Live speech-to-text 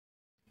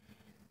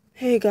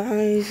Hey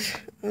guys,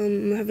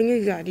 I'm having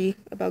anxiety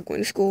about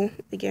going to school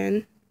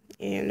again,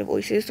 and the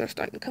voices are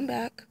starting to come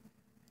back,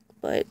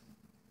 but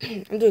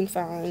I'm doing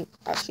fine.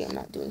 Actually, I'm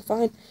not doing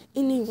fine.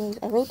 Anyways,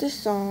 I wrote this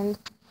song,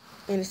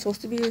 and it's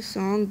supposed to be a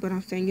song, but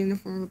I'm saying it in the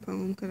form of a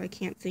poem because I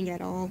can't sing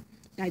at all,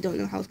 and I don't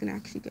know how it's going to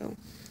actually go.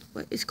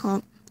 But it's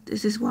called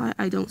This Is Why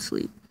I Don't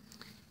Sleep.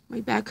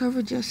 My back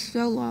cover just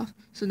fell off,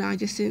 so now I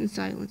just sit in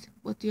silence.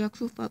 What the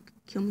actual fuck?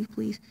 Kill me,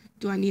 please.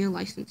 Do I need a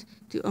license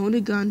to own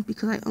a gun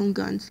because I own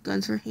guns?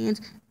 Guns for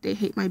hands, they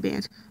hate my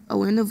bands. Oh,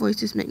 when the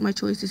voices make my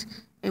choices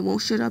and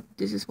won't shut up,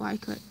 this is why I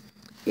cut.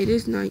 It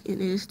is night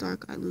and it is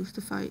dark. I lose the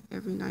fight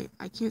every night.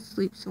 I can't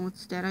sleep, so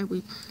instead I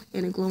weep,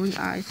 and in glowing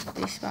eyes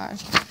they spy.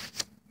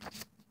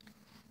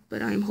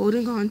 But I am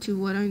holding on to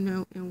what I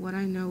know, and what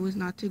I know is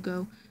not to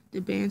go. The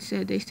band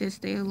said they said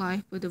stay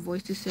alive, but the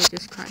voices said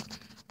just cry.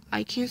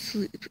 I can't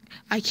sleep.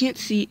 I can't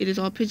see. It is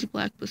all pitch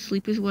black, but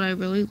sleep is what I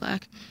really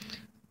lack.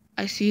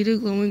 I see the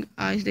glowing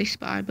eyes they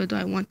spy, but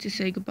I want to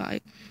say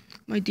goodbye.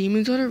 My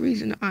demons are the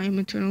reason I am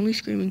eternally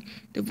screaming.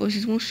 The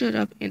voices won't shut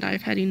up, and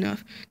I've had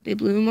enough. They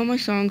blame it on my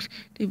songs,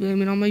 they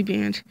blame it on my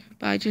band,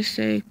 but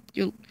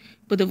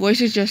the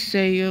voices just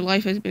say your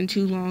life has been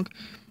too long.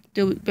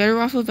 They'll be better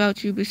off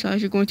without you,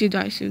 besides you're going to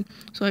die soon.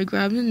 So I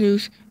grab the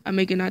noose, I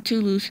make it not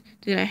too loose,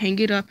 then I hang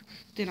it up,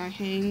 then I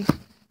hang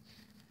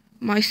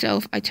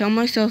myself. I tell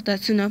myself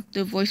that's enough,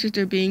 the voices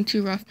are being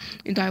too rough,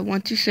 and I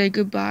want to say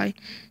goodbye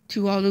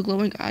to all the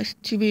glowing eyes.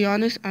 To be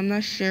honest, I'm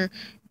not sure,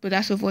 but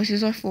that's what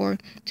voices are for,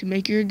 to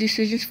make your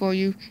decisions for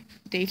you.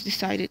 They've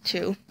decided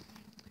to.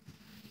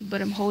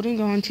 But I'm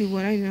holding on to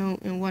what I know,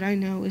 and what I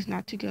know is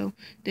not to go.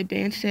 The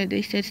band said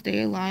they said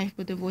stay alive,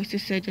 but the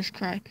voices said just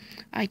cry.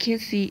 I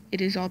can't see, it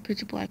is all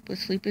pitch black, but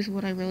sleep is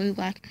what I really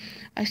lack.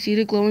 I see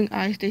the glowing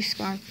eyes they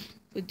spy,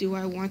 but do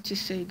I want to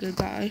say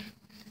goodbye?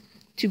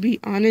 To be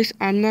honest,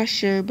 I'm not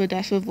sure, but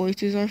that's what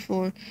voices are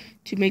for,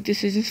 to make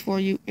decisions for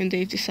you, and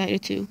they've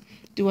decided to.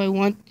 Do I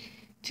want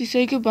to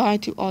say goodbye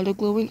to all the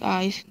glowing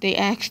eyes? They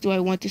ask, do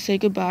I want to say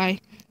goodbye?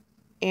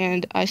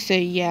 And I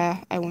say,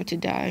 yeah, I want to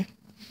die.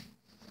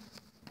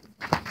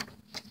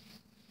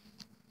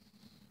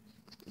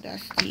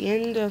 That's the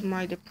end of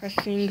my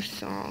depressing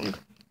song.